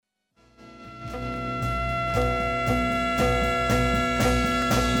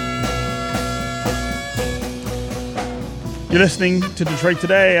You're listening to Detroit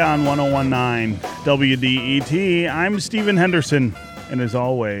Today on 1019 WDET. I'm Stephen Henderson, and as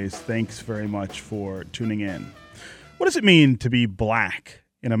always, thanks very much for tuning in. What does it mean to be black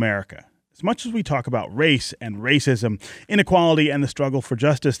in America? As much as we talk about race and racism, inequality, and the struggle for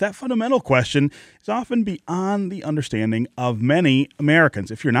justice, that fundamental question is often beyond the understanding of many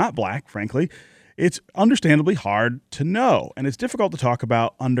Americans. If you're not black, frankly, it's understandably hard to know, and it's difficult to talk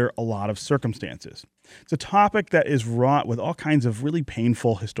about under a lot of circumstances. It's a topic that is wrought with all kinds of really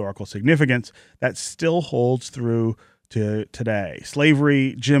painful historical significance that still holds through to today.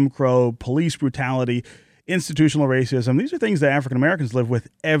 Slavery, Jim Crow, police brutality, institutional racism, these are things that African Americans live with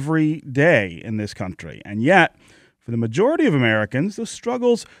every day in this country. And yet, for the majority of Americans, those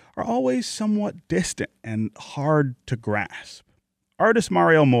struggles are always somewhat distant and hard to grasp. Artist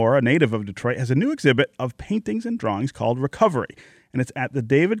Mario Moore, a native of Detroit, has a new exhibit of paintings and drawings called Recovery, and it's at the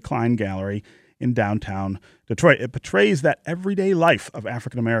David Klein Gallery in downtown Detroit. It portrays that everyday life of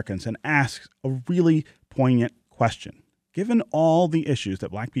African Americans and asks a really poignant question. Given all the issues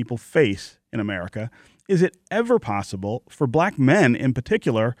that black people face in America, is it ever possible for black men in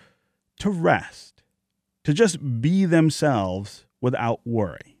particular to rest, to just be themselves without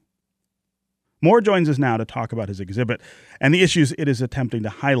worry? Moore joins us now to talk about his exhibit and the issues it is attempting to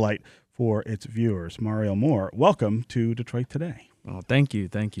highlight for its viewers. Mario Moore, welcome to Detroit Today. Oh, thank you.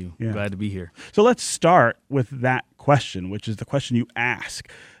 Thank you. Yeah. Glad to be here. So let's start with that question, which is the question you ask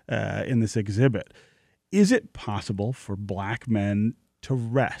in this exhibit. Is it possible for black men to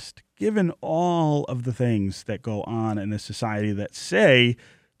rest, given all of the things that go on in this society that say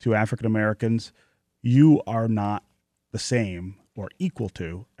to African Americans, you are not the same or equal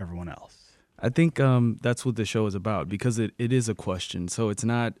to everyone else? I think that's what the show is about, because it is a question. So it's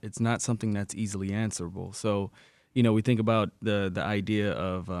not something that's easily answerable. So, you know, we think about the idea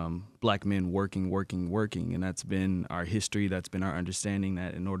of black men working, and that's been our history. That's been our understanding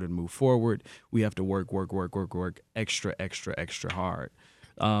that in order to move forward, we have to work extra hard.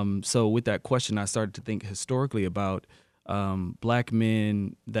 So with that question, I started to think historically about black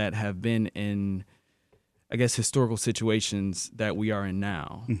men that have been in, I guess, historical situations that we are in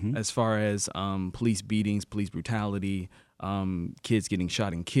now, as far as police beatings, police brutality, kids getting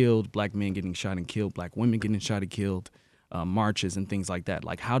shot and killed, black men getting shot and killed, black women getting shot and killed, marches and things like that.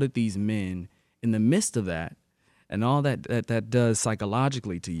 Like, how did these men, in the midst of that, and all that does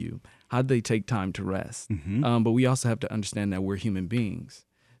psychologically to you, how did they take time to rest? But we also have to understand that we're human beings.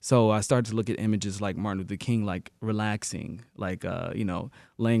 So I started to look at images like Martin Luther King, like relaxing, like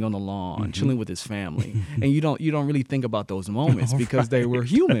laying on the lawn, chilling with his family, and you don't really think about those moments because they were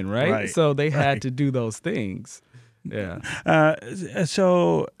human, right? So they had to do those things. Yeah.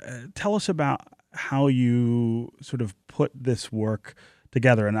 So tell us about how you sort of put this work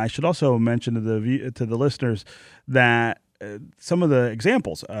together, and I should also mention to the listeners that some of the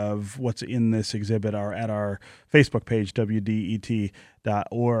examples of what's in this exhibit are at our Facebook page, WDET.org.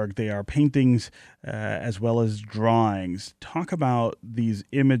 They are paintings as well as drawings. Talk about these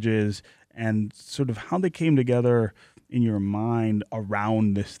images and sort of how they came together in your mind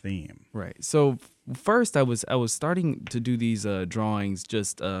around this theme. Right. So first, I was starting to do these drawings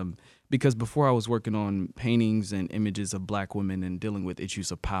just because before I was working on paintings and images of black women and dealing with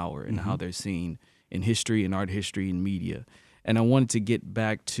issues of power and how they're seen in history and art history and media. And I wanted to get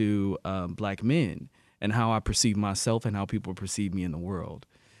back to black men and how I perceive myself and how people perceive me in the world.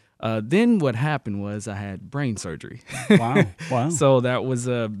 Then what happened was I had brain surgery. Wow. So that was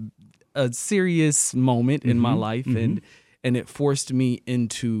a serious moment in my life, and it forced me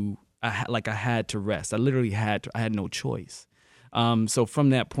into, I had to rest. I literally I had no choice. So from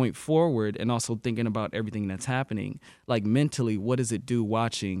that point forward, and also thinking about everything that's happening, like mentally, what does it do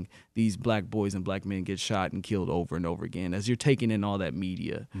watching these black boys and black men get shot and killed over and over again as you're taking in all that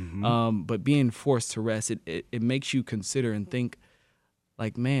media? But being forced to rest, it makes you consider and think,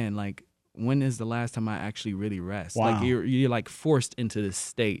 like, man, like, when is the last time I actually really rest? Wow. Like you're like forced into this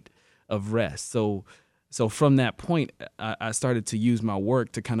state of rest. So from that point, I started to use my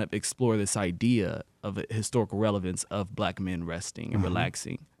work to kind of explore this idea of a historical relevance of black men resting and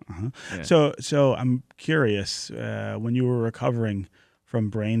relaxing. Yeah. So I'm curious, when you were recovering from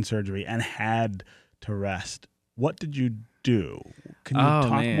brain surgery and had to rest, what did you do? Can you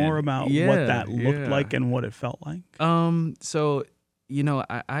talk more about what that looked like and what it felt like? So,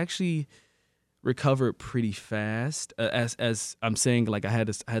 I actually recovered pretty fast. As I'm saying, like, I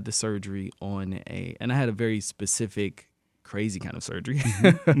had the surgery and I had a very specific, crazy kind of surgery,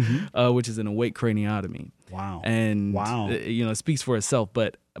 which is an awake craniotomy. Wow. And it speaks for itself.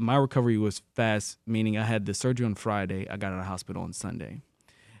 But my recovery was fast, meaning I had the surgery on Friday. I got out of the hospital on Sunday.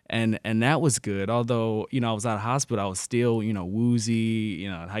 And that was good. Although, I was out of hospital, I was still, woozy,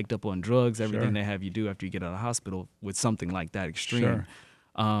 hiked up on drugs, everything they have you do after you get out of hospital with something like that extreme.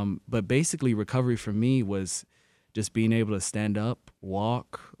 But basically recovery for me was just being able to stand up,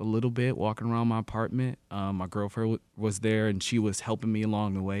 walk a little bit, walking around my apartment. My girlfriend was there and she was helping me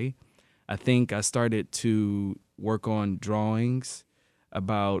along the way. I think I started to work on drawings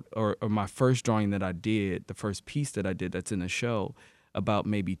about, or my first drawing that I did, the first piece that I did that's in the show, about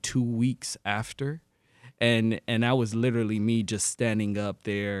maybe 2 weeks after. And that was literally me just standing up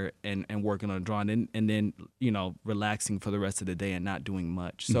there and working on a drawing and then, relaxing for the rest of the day and not doing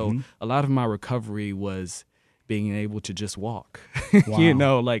much. So a lot of my recovery was being able to just walk,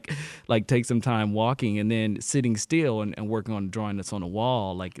 Wow. like take some time walking and then sitting still and working on a drawing that's on a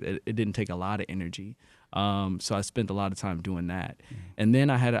wall. Like it didn't take a lot of energy. So I spent a lot of time doing that. And then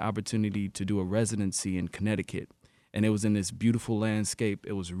I had an opportunity to do a residency in Connecticut. And it was in this beautiful landscape.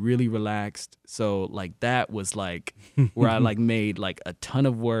 It was really relaxed. So that was where I made a ton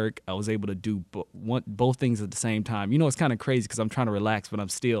of work. I was able to do both things at the same time. It's kind of crazy because I'm trying to relax, but I'm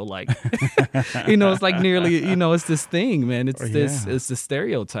still it's nearly, it's this thing, man. It's it's the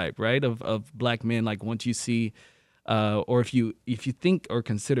stereotype, right? Of black men. Once you see, or if you think or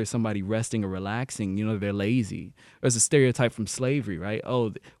consider somebody resting or relaxing, they're lazy. There's a stereotype from slavery, right?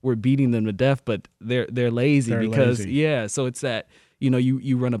 Oh, we're beating them to death, but they're lazy because lazy. yeah. So it's that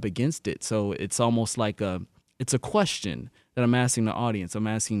you run up against it. So it's almost it's a question that I'm asking the audience. I'm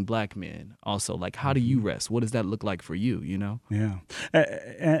asking black men also, how do you rest? What does that look like for you? Yeah,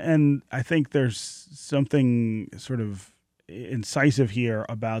 and I think there's something sort of incisive here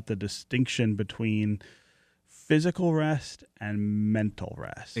about the distinction between physical rest and mental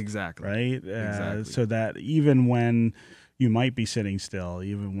rest. Exactly. Right? Exactly. So that even when you might be sitting still,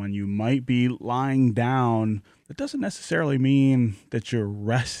 even when you might be lying down, that doesn't necessarily mean that you're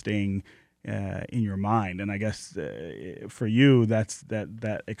resting in your mind. And I guess for you,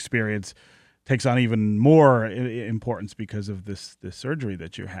 that experience takes on even more importance because of this surgery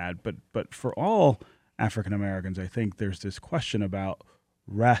that you had. But for all African Americans, I think there's this question about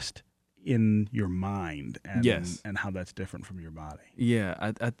rest in your mind and Yes. and how that's different from your body.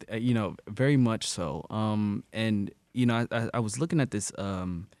 Yeah, I very much so. And I was looking at this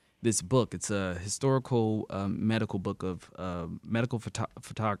this book. It's a historical medical book of medical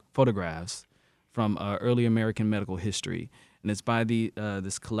photographs from early American medical history, and it's by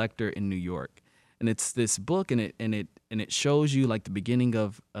this collector in New York. And it's this book, and it shows you the beginning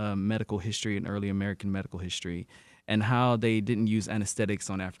of medical history and early American medical history, and how they didn't use anesthetics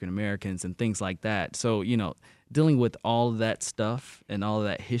on African Americans and things like that. So, dealing with all of that stuff and all of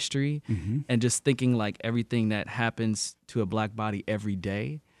that history and just thinking everything that happens to a black body every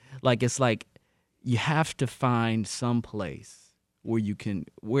day, it's you have to find some place where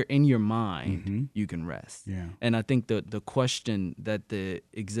in your mind you can rest. Yeah. And I think the question that the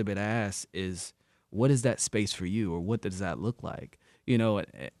exhibit asks is, what is that space for you, or what does that look like?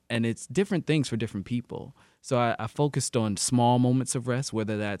 And it's different things for different people. So I focused on small moments of rest,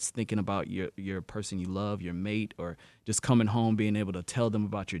 whether that's thinking about your person you love, your mate, or just coming home, being able to tell them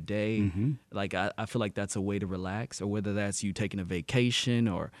about your day. I feel like that's a way to relax, or whether that's you taking a vacation,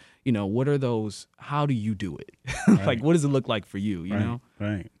 or, what are those, how do you do it? Right. What does it look like for you, you know?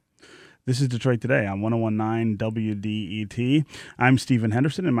 Right. This is Detroit Today on 101.9 WDET. I'm Stephen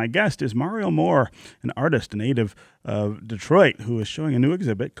Henderson, and my guest is Mario Moore, an artist, a native of Detroit, who is showing a new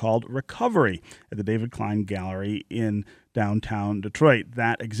exhibit called Recovery at the David Klein Gallery in downtown Detroit.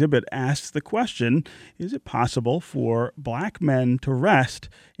 That exhibit asks the question, is it possible for black men to rest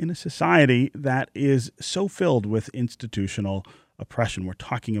in a society that is so filled with institutional oppression? We're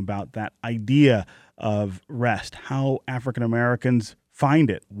talking about that idea of rest, how African Americans find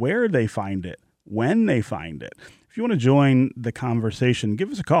it, where they find it, when they find it. If you want to join the conversation,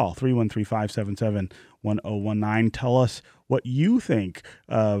 give us a call, 313-577-1019. Tell us what you think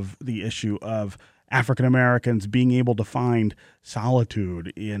of the issue of African Americans being able to find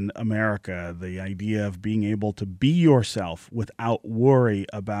solitude in America, the idea of being able to be yourself without worry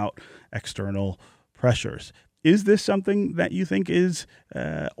about external pressures. Is this something that you think is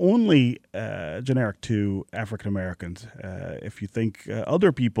only generic to African Americans? If you think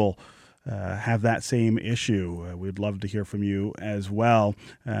other people have that same issue, we'd love to hear from you as well.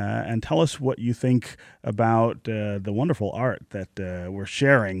 And tell us what you think about the wonderful art that we're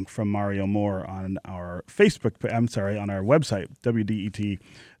sharing from Mario Moore on our on our website,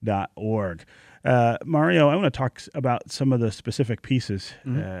 WDET.org. Mario, I want to talk about some of the specific pieces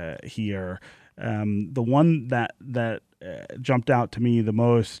here. The one that jumped out to me the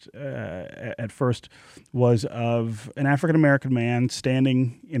most at first was of an African American man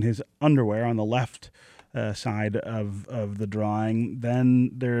standing in his underwear on the left side of the drawing.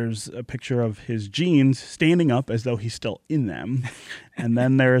 Then there's a picture of his jeans standing up as though he's still in them. And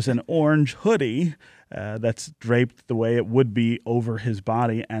then there's an orange hoodie that's draped the way it would be over his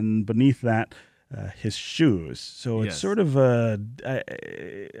body, and beneath that, his shoes. So it's sort of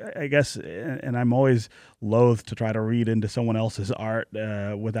I guess, and I'm always loath to try to read into someone else's art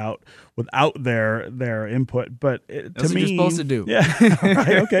without their input. But to That's what me, you're supposed to do. Yeah,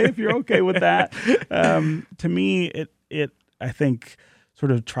 right. Okay, if you're okay with that. To me, it I think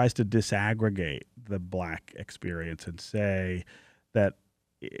sort of tries to disaggregate the Black experience and say that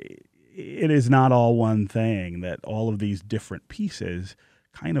it is not all one thing, that all of these different pieces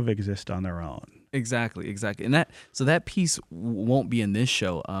kind of exist on their own. Exactly. And that piece won't be in this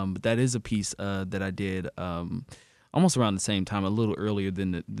show, but that is a piece that I did almost around the same time, a little earlier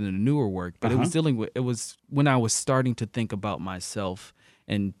than the newer work. But it was when I was starting to think about myself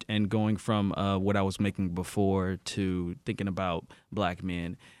and going from what I was making before to thinking about Black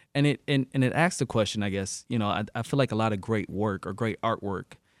men. And it asks the question, I guess, I feel like a lot of great work or great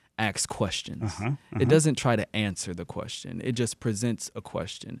artwork asks questions. It doesn't try to answer the question. It just presents a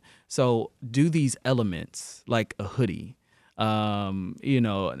question. So do these elements, like a hoodie,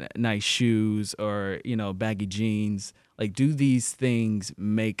 nice shoes, or, baggy jeans, like, do these things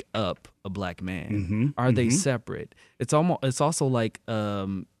make up a Black man? Are they separate? It's also like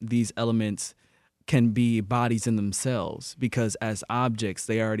these elements can be bodies in themselves, because as objects,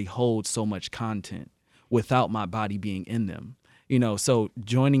 they already hold so much content without my body being in them. So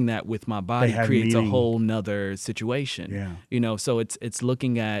joining that with my body creates a whole nother situation. Yeah. So it's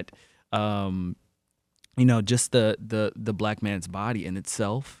looking at, just the Black man's body in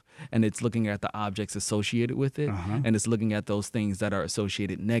itself, and it's looking at the objects associated with it, and it's looking at those things that are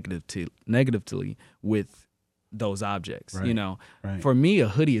associated negatively with those objects. Right. For me, a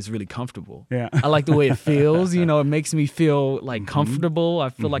hoodie is really comfortable. Yeah. I like the way it feels. It makes me feel like comfortable. I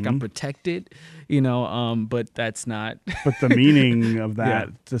feel like I'm protected. But that's not. But the meaning of that,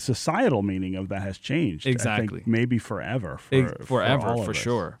 the societal meaning of that, has changed. Exactly. I think maybe forever. For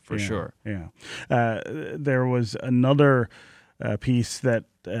sure. Yeah. There was another piece that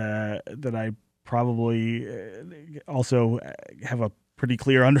I probably also have a pretty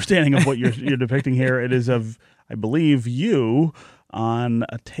clear understanding of what you're depicting here. It is of, I believe, you on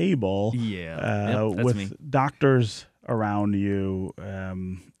a table with me. doctors around you,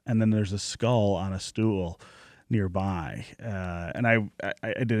 and then there's a skull on a stool nearby. And I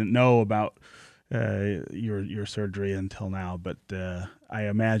didn't know about your surgery until now, but I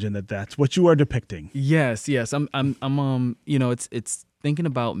imagine that's what you are depicting. Yes. I'm it's thinking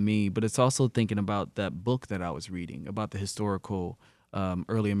about me, but it's also thinking about that book that I was reading about the historical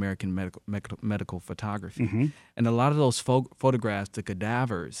early American medical photography. And a lot of those photographs, the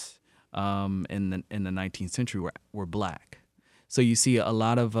cadavers in the 19th century were Black. So you see a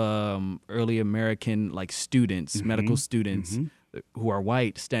lot of early American students, medical students who are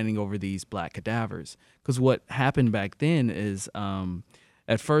white, standing over these Black cadavers. Because what happened back then is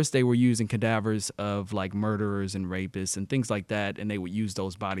at first they were using cadavers of murderers and rapists and things like that, and they would use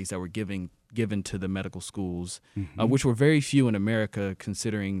those bodies that were given to the medical schools, which were very few in America,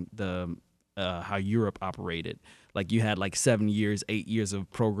 considering the how Europe operated. You had 7 years, 8 years of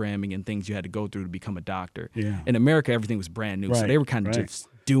programming and things you had to go through to become a doctor. Yeah. In America, everything was brand new, so they were kind of just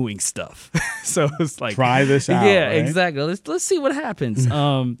doing stuff. So it's try this out. Yeah, right? Exactly. Let's see what happens.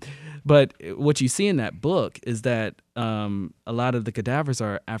 But what you see in that book is that a lot of the cadavers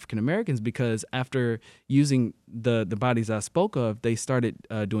are African Americans, because after using the bodies I spoke of, they started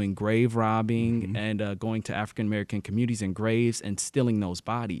doing grave robbing and going to African American communities and graves and stealing those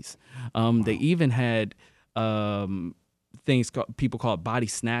bodies. They even had things people called body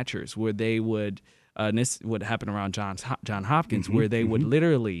snatchers, where they would. And this would happen around John Hopkins, where they would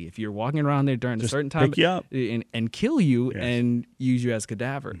literally, if you're walking around there during just a certain time, pick you up and kill you and use you as a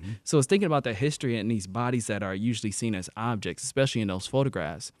cadaver. So it's thinking about that history and these bodies that are usually seen as objects, especially in those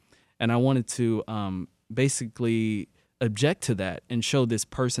photographs. And I wanted to basically object to that and show this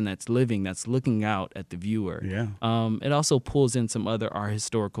person that's living, that's looking out at the viewer. Yeah. It also pulls in some other art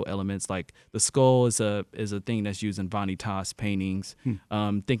historical elements, like the skull is a thing that's used in Vanitas paintings,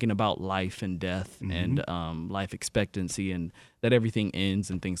 thinking about life and death and life expectancy, and that everything ends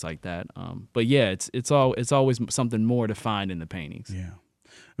and things like that. But yeah, it's always something more to find in the paintings. Yeah.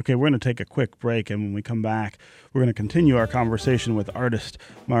 Okay, we're going to take a quick break, and when we come back, we're going to continue our conversation with artist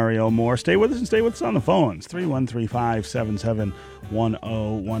Mario Moore. Stay with us and stay with us on the phones.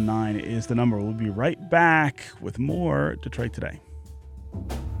 313-577-1019 is the number. We'll be right back with more Detroit Today.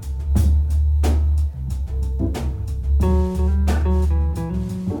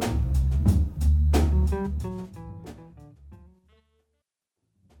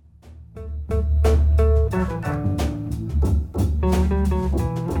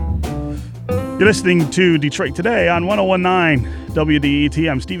 You're listening to Detroit Today on 1019 WDET.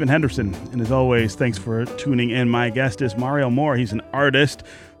 I'm Stephen Henderson, and as always, thanks for tuning in. My guest is Mario Moore. He's an artist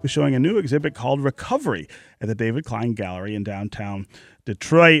who's showing a new exhibit called Recovery at the David Klein Gallery in downtown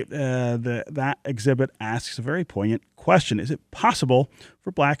Detroit. That exhibit asks a very poignant question. Is it possible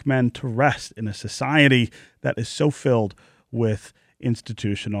for black men to rest in a society that is so filled with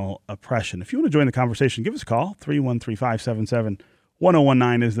institutional oppression? If you want to join the conversation, give us a call.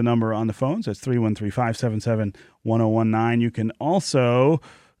 313-577-1019 is the number on the phones. That's 313-577-1019. You can also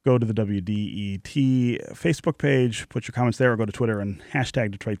go to the WDET Facebook page, put your comments there, or go to Twitter and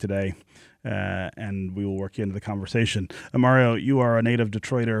hashtag Detroit Today, and we will work you into the conversation. Mario, you are a native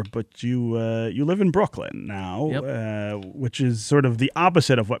Detroiter, but you live in Brooklyn now, Yep. Which is sort of the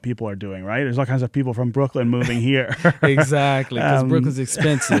opposite of what people are doing, right? There's all kinds of people from Brooklyn moving here. Exactly, because Brooklyn's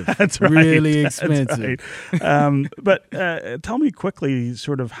expensive. That's right. Really expensive. That's right. But tell me quickly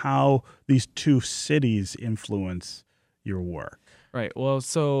sort of how these two cities influence your work. Right. Well,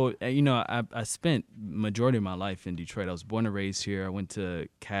 so, I spent majority of my life in Detroit. I was born and raised here. I went to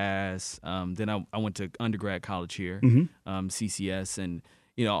Cass. Then I went to undergrad college here, CCS. And,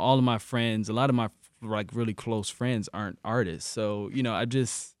 all of my friends, a lot of my really close friends aren't artists. So,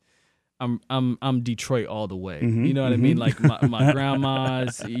 I'm Detroit all the way. You know what I mean? Like my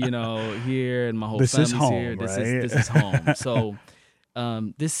grandma's, here, and my whole family's home, here. Right? This is home. So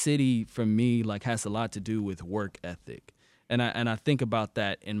this city for me has a lot to do with work ethic. And I think about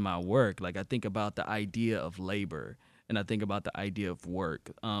that in my work. Like I think about the idea of labor, and I think about the idea of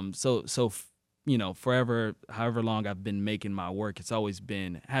work. Forever, however long I've been making my work, it's always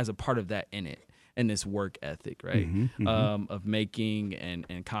has a part of that in it, and this work ethic, right? Of making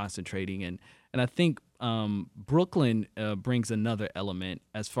and concentrating, and I think Brooklyn brings another element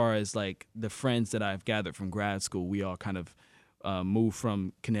as far as like the friends that I've gathered from grad school. We all kind of moved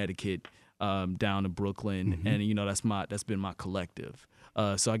from Connecticut down to Brooklyn, and that's been my collective.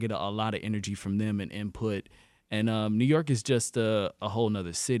 So I get a lot of energy from them and input. And New York is just a whole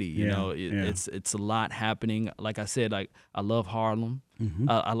nother city. It's a lot happening. Like I said, I love Harlem.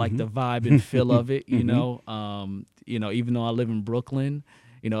 I like the vibe and feel of it. Even though I live in Brooklyn,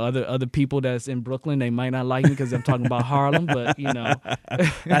 other people that's in Brooklyn, they might not like me because I'm talking about Harlem, but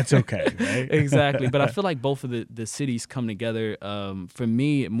that's okay, right? Exactly. But I feel like both of the cities come together. For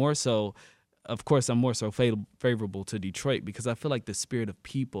me, more so, of course, I'm more so favorable to Detroit because I feel like the spirit of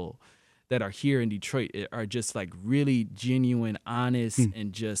people that are here in Detroit are just like really genuine, honest,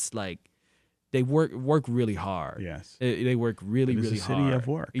 and just like they work really hard. Yes, they work really hard. It's a city of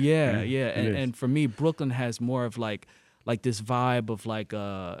work. Yeah. And for me, Brooklyn has more of like this vibe of like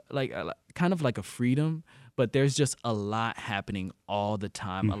kind of like a freedom, but there's just a lot happening all the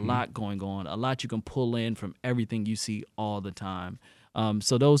time, a lot going on, a lot you can pull in from everything you see all the time.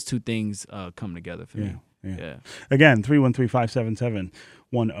 So those two things come together for me. Yeah. Again,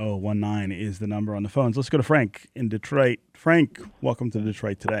 313-577-1019 is the number on the phones. Let's go to Frank in Detroit. Frank, welcome to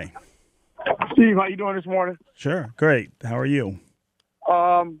Detroit Today. Steve, how you doing this morning? Sure, great. How are you?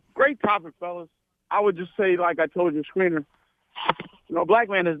 Great topic, fellas. I would just say, like I told your screener, black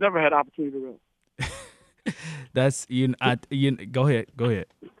man has never had opportunity to rest. That's go ahead.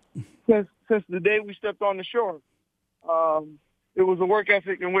 Since the day we stepped on the shore, it was a work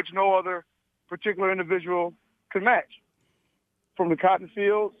ethic in which no other particular individual could match. From the cotton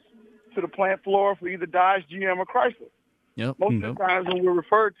fields to the plant floor for either Dodge, GM, or Chrysler. Yep. Most of the times when we're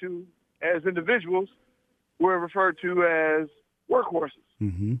referred to as individuals, we're referred to as workhorses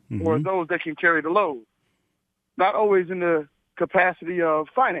or those that can carry the load. Not always in the capacity of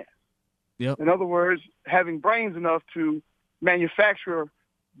finance. Yep. In other words, having brains enough to manufacture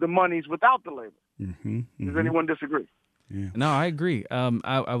the monies without the labor. Does anyone disagree? Yeah. No, I agree.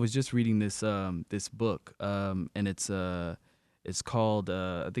 I was just reading this book, and it's called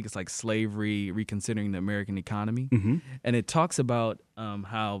I think it's like Slavery: Reconsidering the American Economy, and it talks about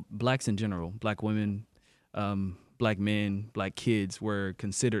how blacks in general, black women, black men, black kids were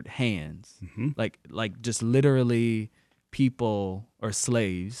considered hands, like just literally people or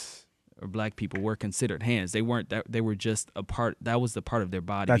slaves or black people were considered hands. They weren't. They were just a part. That was the part of their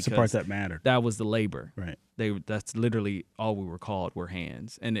body. That's the part that mattered. That was the labor. Right. That's literally all we were called, were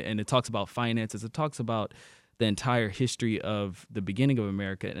hands. And it talks about finances. It talks about the entire history of the beginning of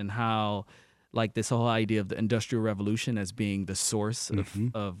America and how, like, this whole idea of the Industrial Revolution as being the source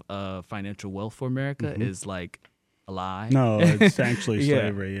of financial wealth for America is like a lie. No, it's actually Yeah,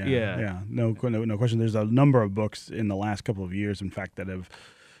 slavery. yeah. Yeah. No question. There's a number of books in the last couple of years, in fact, that have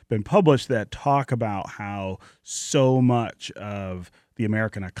been published that talk about how so much of the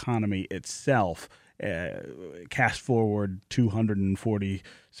American economy itself, cast forward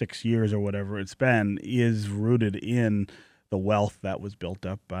 246 years or whatever it's been, is rooted in the wealth that was built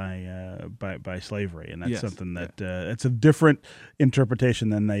up by slavery, and that's something that it's a different interpretation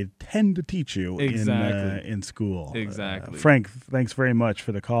than they tend to teach you in school. Exactly. Frank, thanks very much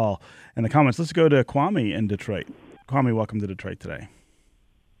for the call and the comments. Let's go to Kwame in Detroit. Kwame, welcome to Detroit today.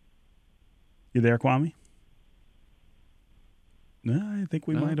 You there, Kwame? No, I think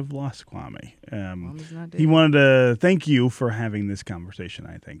we might have lost Kwame. Kwame's not there. He wanted to thank you for having this conversation,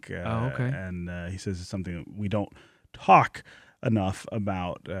 I think. Okay. And he says it's something that we don't talk enough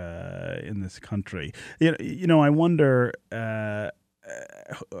about in this country. You know, I wonder how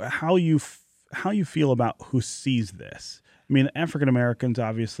you feel about who sees this. I mean, African Americans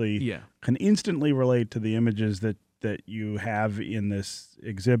obviously can instantly relate to the images that you have in this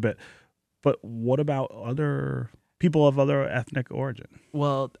exhibit, but what about other people of other ethnic origin?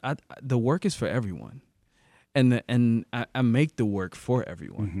 Well, the work is for everyone. And I make the work for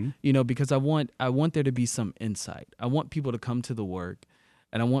everyone, you know, because I want there to be some insight. I want people to come to the work,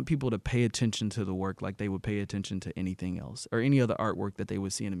 and I want people to pay attention to the work like they would pay attention to anything else or any other artwork that they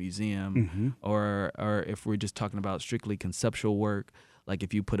would see in a museum, or if we're just talking about strictly conceptual work, like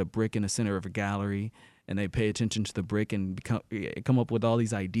if you put a brick in the center of a gallery and they pay attention to the brick and come up with all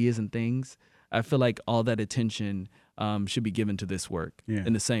these ideas and things. I feel like all that attention should be given to this work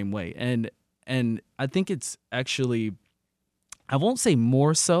in the same way. And I think it's actually, I won't say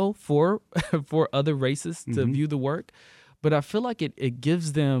more so for other races to view the work, but I feel like it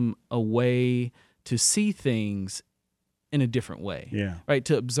gives them a way to see things in a different way, right?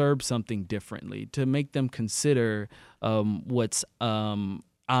 To observe something differently, to make them consider what's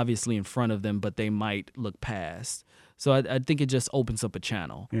obviously in front of them, but they might look past. So I think it just opens up a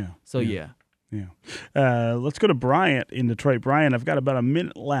channel. Let's go to Bryant in Detroit. Bryant, I've got about a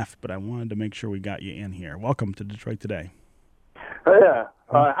minute left, but I wanted to make sure we got you in here. Welcome to Detroit Today.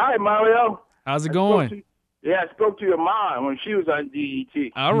 Hi, Mario. How's it going? I spoke to your mom when she was on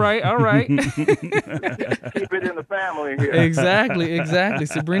DET. All right. Keep it in the family here. Exactly.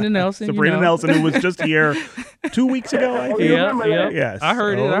 Sabrina Nelson. Nelson, who was just here 2 weeks ago, I think. Yeah. Yes. I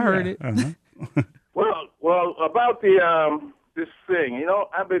heard it. Uh-huh. Well, about the this thing, you know,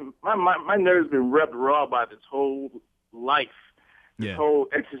 my nerves been rubbed raw by this whole life, this whole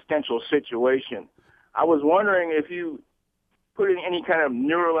existential situation. I was wondering if you put in any kind of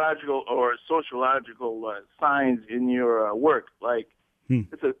neurological or sociological signs in your work, like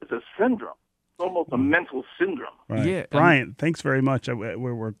it's a syndrome, almost a mental syndrome. Right. Yeah, Brian, thanks very much.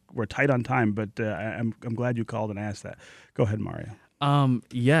 We're tight on time, but I'm glad you called and asked that. Go ahead, Mario.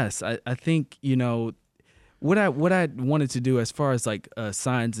 Yes, I think, you know, what I wanted to do as far as like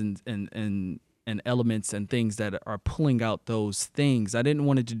signs and elements and things that are pulling out those things, I didn't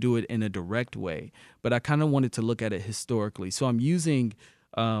want it to do it in a direct way, but I kind of wanted to look at it historically. So I'm using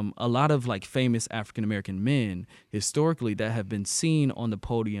a lot of like famous African American men historically that have been seen on the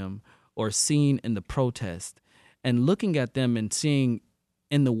podium or seen in the protest, and looking at them and seeing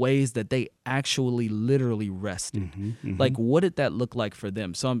in the ways that they actually literally rested. Like, what did that look like for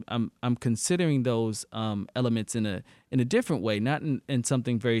them? So I'm considering those elements in a different way, not in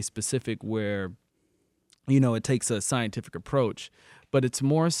something very specific where, you know, it takes a scientific approach, but it's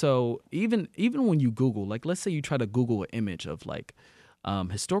more so even when you Google, like, let's say you try to Google an image of like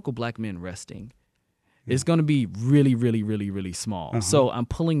historical black men resting. It's going to be really, really, really, really small. So I'm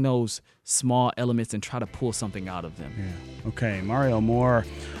pulling those small elements and try to pull something out of them. Okay, Mario Moore,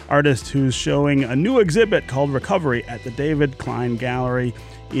 artist who's showing a new exhibit called Recovery at the David Klein Gallery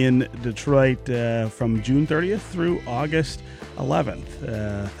in Detroit from June 30th through August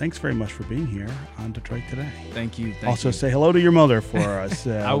 11th. Thanks very much for being here on Detroit Today. Thank you. Also, say hello to your mother for us.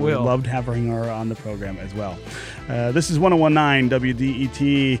 I will. We loved having her on the program as well. This is 101.9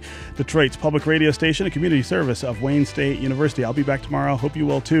 WDET, Detroit's public radio station, a community service of Wayne State University. I'll be back tomorrow. Hope you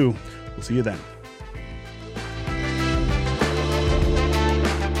will too. We'll see you then.